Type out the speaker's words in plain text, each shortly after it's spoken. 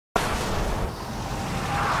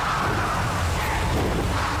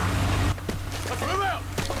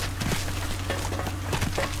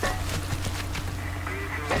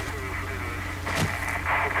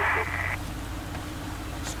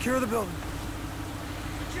building.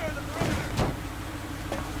 Secure the perimeter.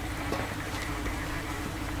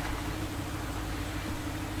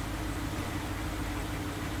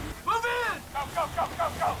 Move in! Go, go, go, go,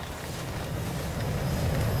 go!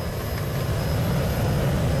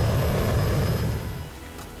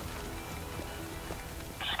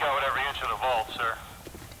 Scoured every inch of the vault, sir.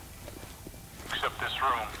 Except this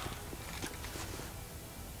room.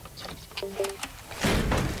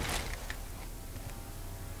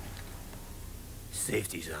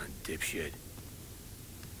 Safety's on, dipshit.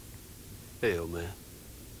 Hey, old man.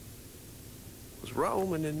 Was Raul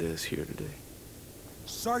Menendez here today?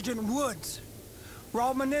 Sergeant Woods.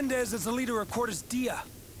 Raul Menendez is the leader of Cortes Dia.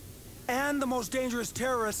 And the most dangerous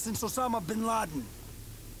terrorist since Osama bin Laden.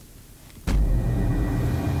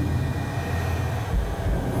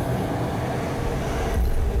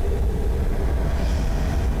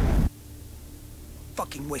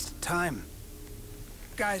 Fucking waste of time.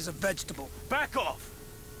 Guy's a vegetable. Back off!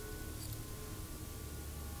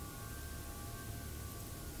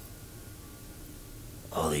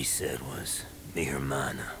 All he said was, mi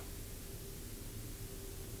hermana.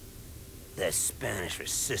 That's Spanish for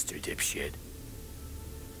sister, dipshit.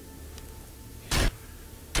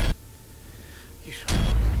 You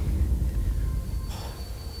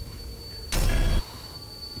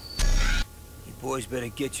boys better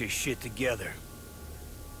get your shit together.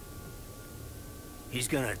 He's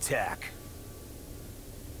gonna attack.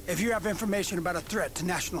 If you have information about a threat to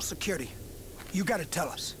national security, you gotta tell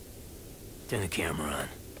us. Turn the camera on.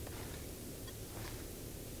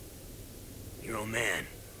 Your old man.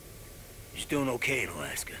 He's doing okay in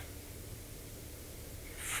Alaska.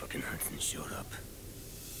 Fucking Hudson showed up.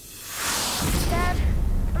 Dad,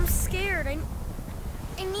 I'm scared. I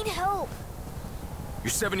need help.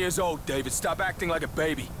 You're 7 years old, David. Stop acting like a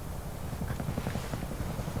baby.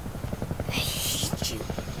 I hate you.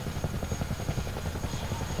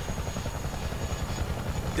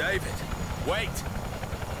 David, wait!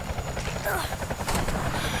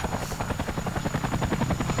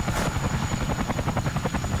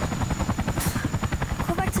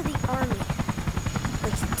 Go back to the army,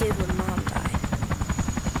 like you did when Mom died.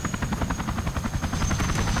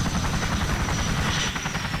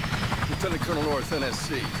 Lieutenant Colonel North,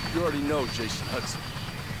 NSC. You already know Jason Hudson.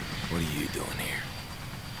 What are you doing here?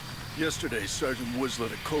 Yesterday, Sergeant Woods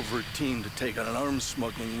led a covert team to take on an arms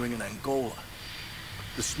smuggling ring in Angola.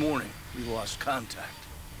 This morning, we lost contact.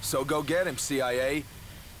 So go get him, CIA.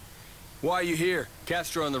 Why are you here?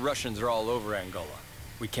 Castro and the Russians are all over Angola.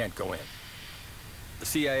 We can't go in. The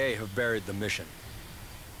CIA have buried the mission.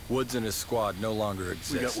 Woods and his squad no longer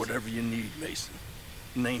exist. We got whatever you need, Mason.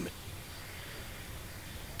 Name it.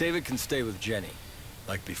 David can stay with Jenny,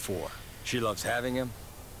 like before. She loves having him.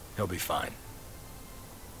 He'll be fine.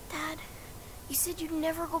 Dad, you said you'd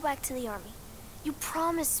never go back to the army. You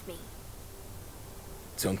promised me.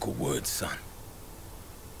 It's Uncle Woods, son.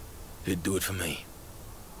 He'd do it for me.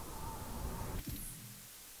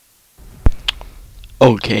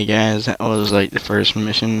 Okay guys, that was like the first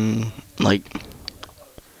mission, like,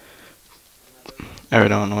 I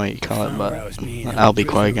don't know what you call it, but I'll be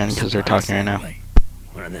quiet again because they're talking right now.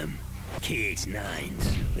 One of them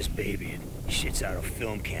KH-9s, this baby, it shits out a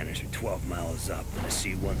film canister 12 miles up, and a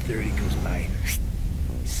C-130 goes by,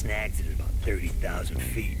 snags it at about 30,000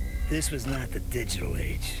 feet. This was not the digital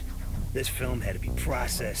age. This film had to be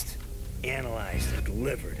processed, analyzed, and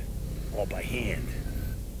delivered, all by hand.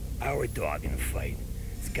 Our dog in a fight.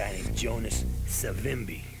 This guy named Jonas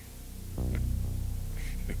Savimbi.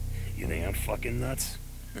 You think I'm fucking nuts?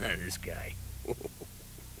 This guy.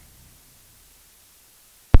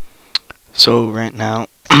 So right now,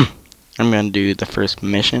 I'm gonna do the first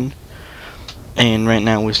mission, and right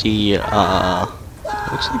now we see,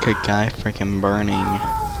 looks like a guy freaking burning.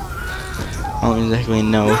 I don't exactly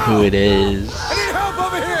know who it is. I need help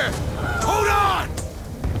over here! Hold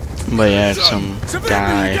on! But yeah, it's some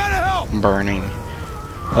guy burning.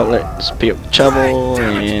 Oh, let's pick up the shovel,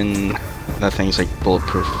 and that thing's like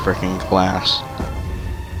bulletproof freaking glass.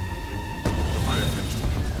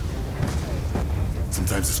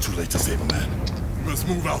 Sometimes it's too late to save a man. We must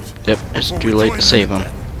move out. Yep, it's too late to save him.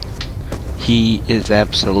 He is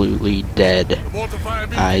absolutely dead.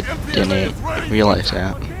 I didn't realize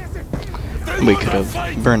that. We could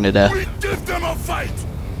have burned to death. Give them a fight.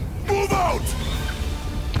 Move out.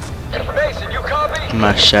 Mason, you copy?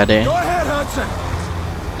 Machete. Go ahead, Hudson!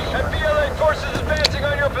 FBLA forces advancing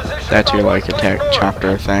on your position. That's your like attack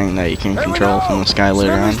chopper thing that you can control from the sky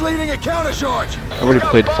later on. Leading a countercharge. I already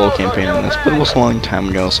played the full campaign on this, but it was a long time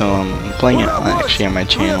ago, so I'm playing it actually on my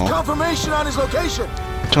channel. Confirmation on his location.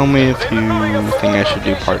 Tell me if you think I should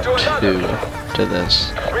do part 2. to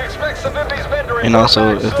this. And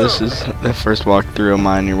also, if this is the first walkthrough of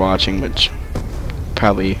mine you're watching, which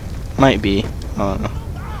probably might be,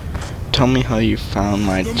 tell me how you found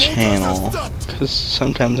my channel, because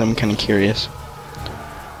sometimes I'm kind of curious.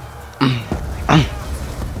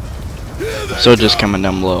 So just comment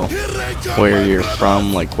down below where you're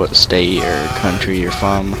from, like what state or country you're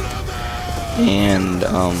from, and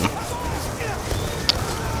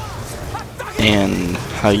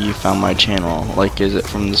how you found my channel. Like, is it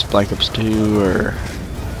from this Black Ops 2 or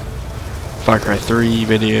Far Cry 3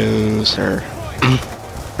 videos, or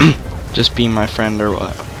just be my friend, or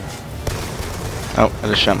what? Oh, I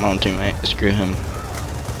just shot my own teammate. Screw him.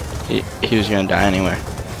 He was gonna die anyway.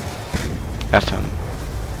 F him.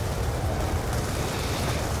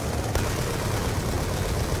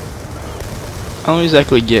 I don't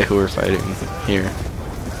exactly get who we're fighting here.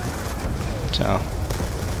 So.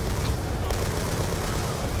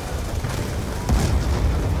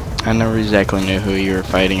 I never exactly knew who you were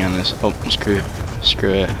fighting on this. Oh, screw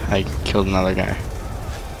it. I killed another guy.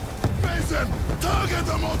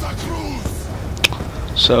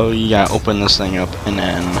 So you gotta open this thing up and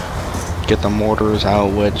then get the mortars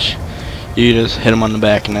out, which you just hit them on the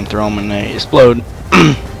back and then throw them and they explode.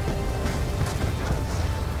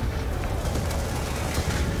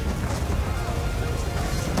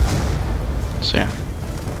 So yeah.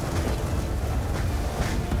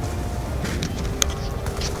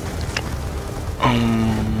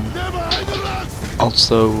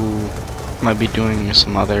 Also, might be doing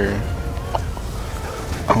some other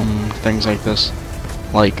things like this,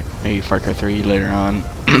 like maybe Far Cry 3 later on.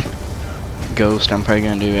 Ghost I'm probably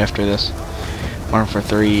gonna do after this. Modern Warfare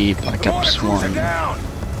 3, Black Ops 1.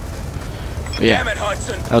 But yeah,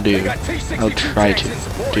 I'll try to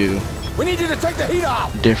do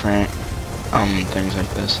different things like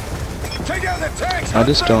this. I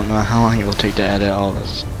just don't know how long it will take to edit all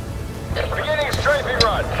this.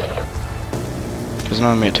 Because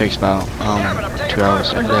normally it takes about 2 hours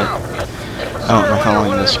to edit. I don't know how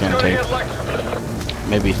long this is gonna take.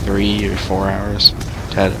 Maybe 3 or 4 hours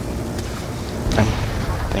to edit. I'm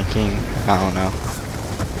thinking, I don't know.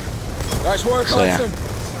 So yeah.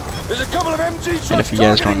 And if you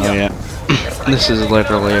guys don't know yet, this is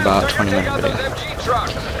literally about a 20-minute video.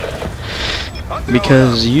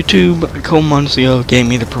 Because YouTube a couple months ago gave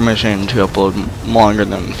me the permission to upload longer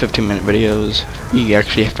than 15-minute videos. You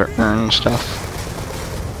actually have to earn stuff.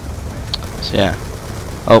 So yeah.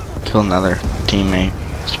 Oh, kill another teammate.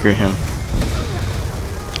 Screw him.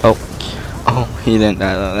 Oh, he didn't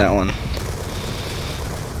die that one.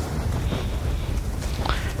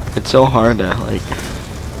 It's so hard to like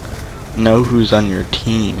know who's on your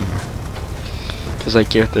team. Cause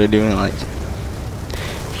like if they're doing like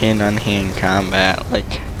hand-on-hand combat,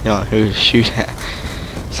 like you know who to shoot at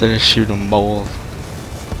instead of shoot them both.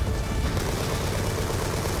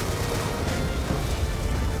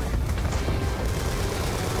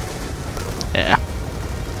 Yeah,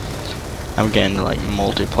 I'm getting to like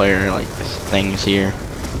multiplayer like things here,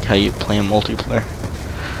 like how you play multiplayer.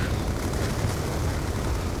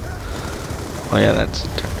 Oh yeah, that's.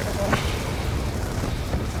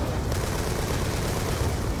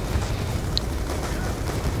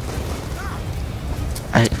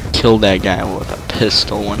 I killed that guy with a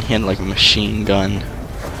pistol when he had like a machine gun.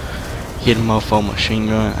 He had a mofo machine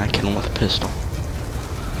gun. I killed him with a pistol.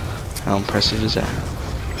 How impressive is that?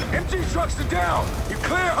 MG trucks are down. You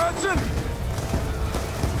clear, Hudson?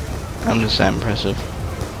 I'm just that impressive.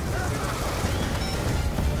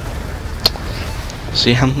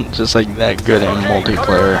 See, I'm just like that good at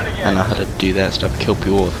multiplayer. I know how to do that stuff. Kill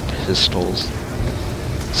people with pistols.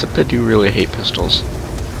 Except I do really hate pistols.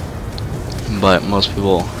 But most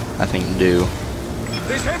people, I think, do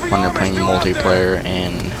when they're playing multiplayer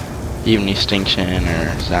and even Extinction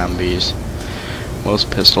or Zombies. Most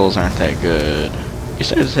pistols aren't that good.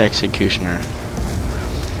 Besides the Executioner.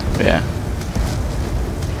 But yeah.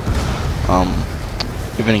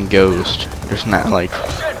 Even in Ghost, there's not like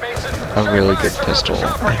a really good pistol.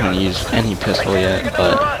 I haven't used any pistol yet,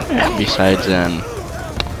 but besides in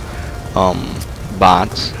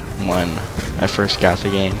bots when I first got the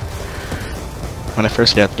game. When I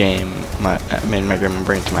first got the game, I made my grandma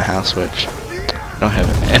bring it to my house, which I don't have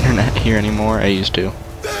internet here anymore. I used to.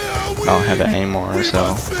 I don't have it anymore,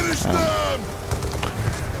 so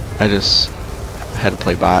I just had to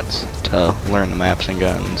play bots to learn the maps and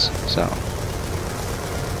guns. So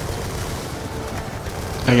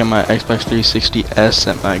I got my Xbox 360S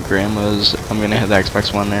at my grandma's. I'm gonna have the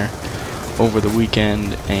Xbox One there over the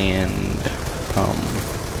weekend, and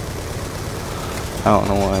I don't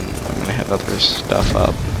know when I'm gonna have other stuff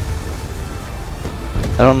up.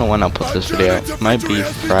 I don't know when I'll put this video. It might be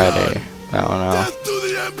Friday. I don't know.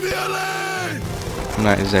 I'm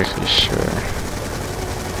not exactly sure.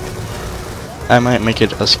 I might make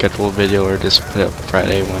it a scheduled video or just put it up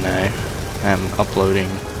Friday when I am uploading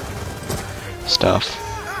stuff.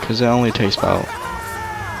 Because it only takes about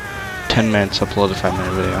 10 minutes to upload a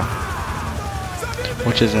 5-minute video.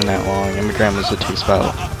 Which isn't that long. And my grandma's, it takes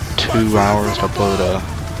about 2 hours to upload a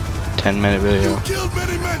 10-minute video. Or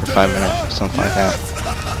 5 minutes, something like that.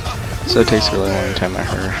 So it takes a really long time at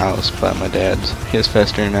her house, but my dad's, he has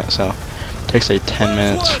fast internet, so it takes like 10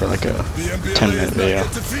 minutes for like a 10-minute video.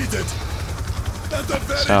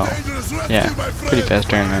 So, yeah, pretty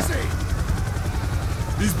fast internet.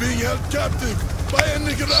 He's being held captive by a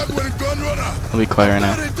Nicaraguan gun runner. I'll be quiet right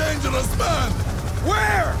now. Very dangerous man.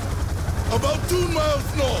 Where? About 2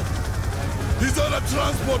 miles north. He's on a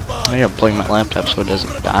transport bus. I gotta plug my laptop so it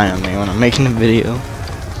doesn't die on me when I'm making a video.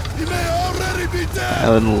 He may already be dead. I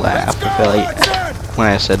would laugh if I, like, when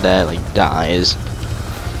I said that, like, dies.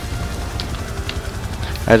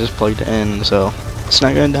 I just plugged it in, so it's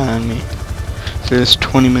not gonna die on me. So this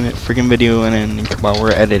 20-minute freaking video and then while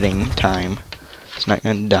we're editing time, it's not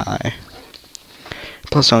gonna die.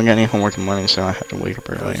 Plus I don't got any homework in the morning, so I have to wake up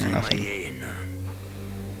early or nothing.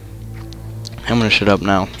 I'm gonna shut up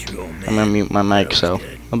now. I'm gonna mute my mic, so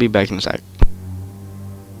I'll be back in a sec.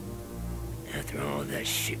 After all that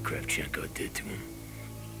shit Kravchenko did to him.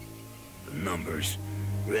 The numbers,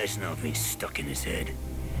 Reznov being stuck in his head.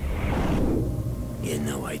 He had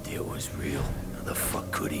no idea it was real. How the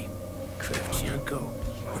fuck could he? Kravchenko,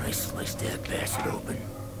 when I sliced that bastard open,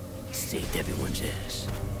 he saved everyone's ass.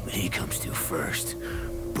 But he comes to first.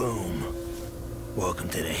 Boom. Welcome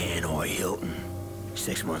to the Hanoi Hilton.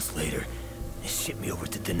 6 months later, they shipped me over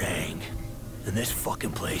to Da Nang. And this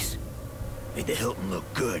fucking place made the Hilton look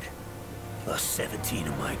good. Lost 17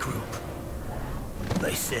 of my group.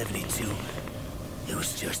 By 72, it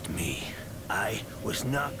was just me. I was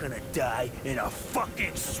not gonna die in a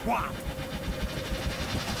fucking swamp.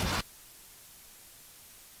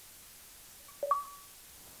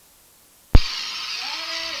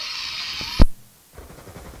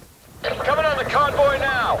 Coming on the convoy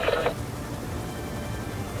now!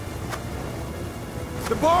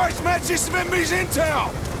 The boys match us Membi's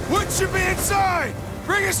intel. Wood should be inside.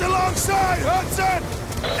 Bring us alongside, Hudson.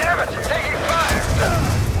 Damn it, taking fire!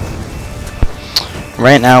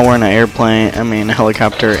 Right now we're in an airplane, a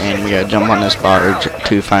helicopter, and we gotta jump on this barge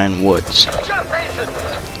to find woods.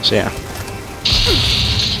 So yeah.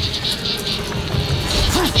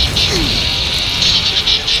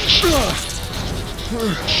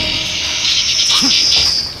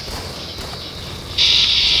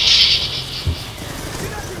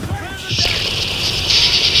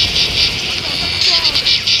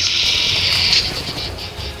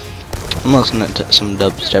 I'm listening to some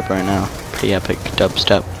dubstep right now. Pretty epic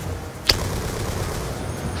dubstep.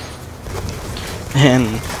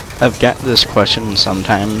 And I've got this question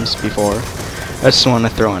sometimes before. I just want to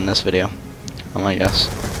throw in this video. I guess,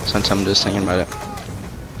 since I'm just thinking about it.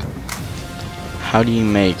 How do you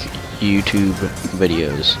make YouTube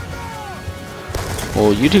videos?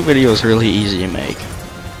 Well, YouTube videos are really easy to make.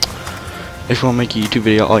 If you want to make a YouTube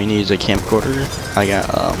video, all you need is a camcorder. I got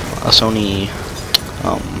a Sony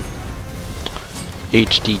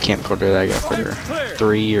HD camcorder that I got for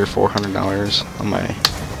 $300 or $400 on my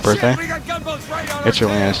birthday. It's a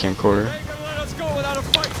really nice camcorder.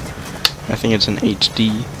 I think it's an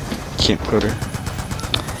HD camcorder.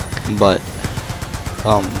 But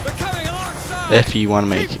if you want to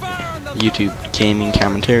make YouTube gaming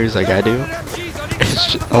commentaries like I do,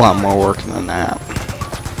 it's a lot more work than that.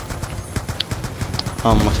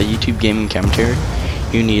 With a YouTube gaming commentary,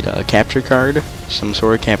 you need a capture card, some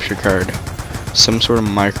sort of capture card, some sort of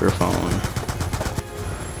microphone,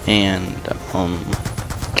 and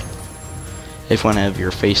if you want to have your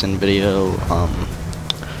face in video,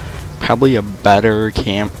 probably a better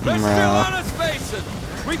camera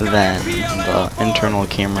than the internal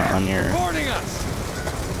camera on your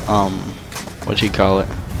what you call it,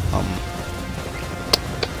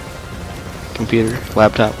 computer,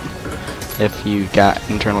 laptop, if you got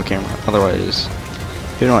internal camera. Otherwise,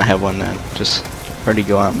 if you don't have one, then just already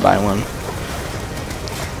go out and buy one.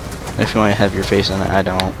 If you want to have your face in it, I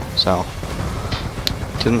don't, so.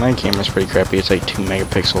 Because my camera's pretty crappy, it's like 2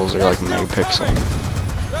 megapixels or like a megapixel.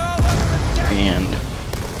 And,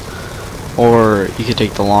 or you could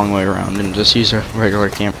take the long way around and just use a regular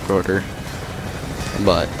camcorder.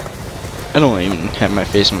 But, I don't even have my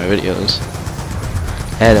face in my videos.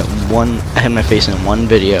 I had my face in one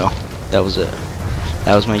video. That was it.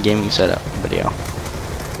 That was my gaming setup video.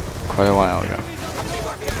 Quite a while ago.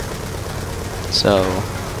 So,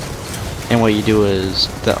 and what you do is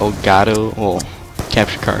the Elgato, well,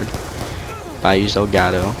 capture card. If I use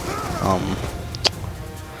Elgato,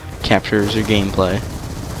 captures your gameplay,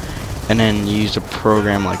 and then you use a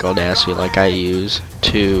program like Audacity, like I use,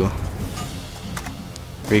 to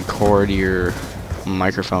record your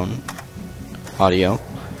microphone audio,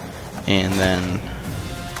 and then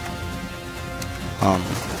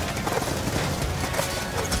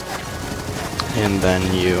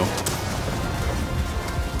you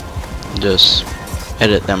just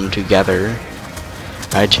edit them together.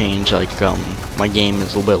 I change, like, my game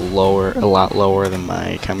is a little bit lower, a lot lower than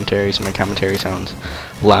my commentary, so my commentary sounds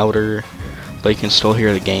louder, but you can still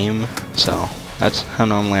hear the game. So that's how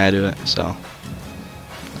normally I do it. So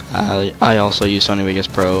I also use Sony Vegas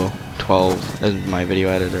Pro 12 as my video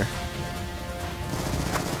editor.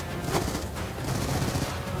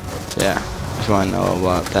 So yeah, if you want to know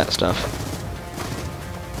about that stuff.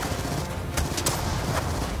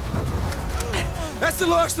 That's the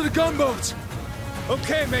locks to the gunboats.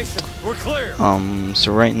 Okay, Mason, we're clear.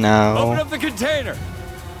 So right now, Open up the container.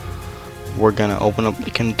 we're gonna open up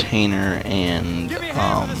the container and Give me a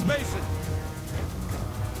hand with this, Mason.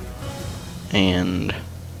 and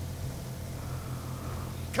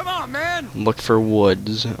Come on, man. look for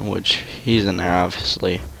Woods, which he's in there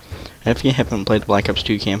obviously. If you haven't played the Black Ops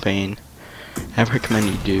 2 campaign, I recommend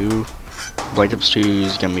you do. Black Ops 2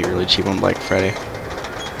 is gonna be really cheap on Black Friday,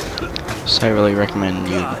 so I really recommend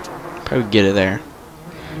you probably get it there.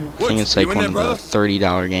 I think it's like one of the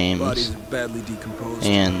 $30 games.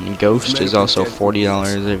 And Ghost is also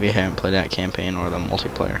 $40 if you haven't played that campaign or the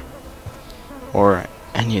multiplayer. Or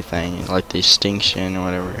anything, like the Extinction or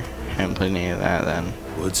whatever. If you haven't played any of that, then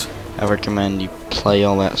I recommend you play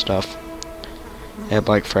all that stuff. At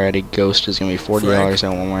Black Friday, Ghost is going to be $40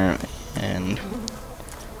 at Walmart. And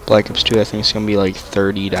Black Ops 2 I think is going to be like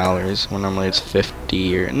 $30 when normally it's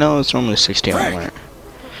 $50 or... No, it's normally $60 at Walmart.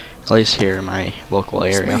 At least here in my local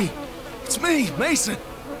area. It's me, Mason.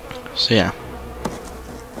 So yeah.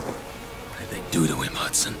 What did they do to him,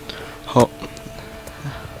 Hudson? Oh,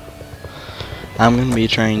 I'm gonna be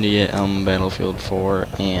trying to get Battlefield 4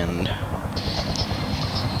 and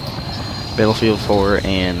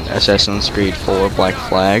Assassin's Creed 4 Black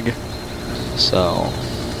Flag. So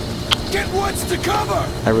Get Woods to cover.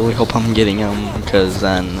 I really hope I'm getting them, because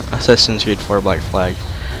then Assassin's Creed 4 Black Flag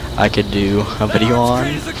I could do a video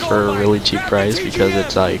on for a really cheap price, because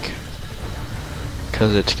it's like,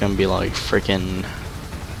 it's gonna be like freaking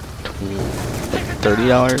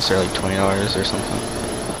 $30 or like $20 or something.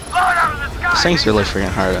 This thing's really freaking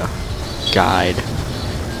hard to guide.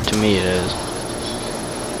 To me it is.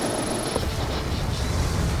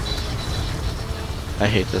 I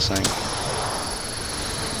hate this thing.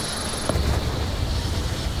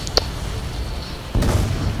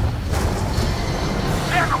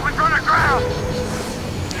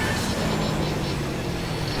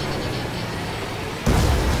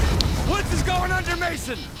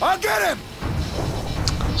 Mason, I'll get him.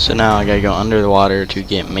 So now I gotta go under the water to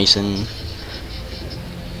get Mason,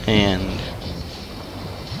 and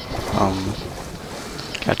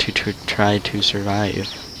got to try to survive.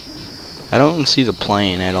 I don't see the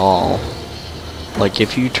plane at all. Like,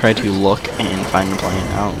 if you try to look and find the plane,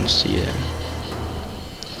 I don't see it.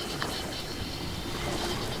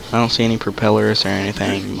 I don't see any propellers or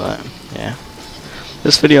anything, but yeah.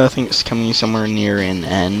 This video I think is coming somewhere near an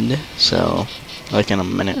end, so like in a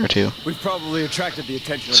minute or two. We've probably attracted the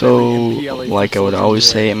attention So, of every MPLA like I would always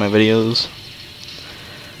say in my videos,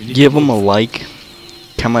 give them a like,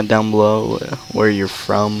 comment down below where you're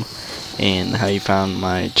from and how you found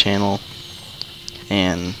my channel,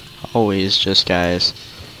 and always just, guys,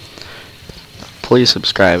 please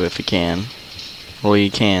subscribe if you can. Well,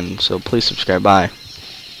 you can, so please subscribe. Bye.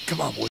 Come on,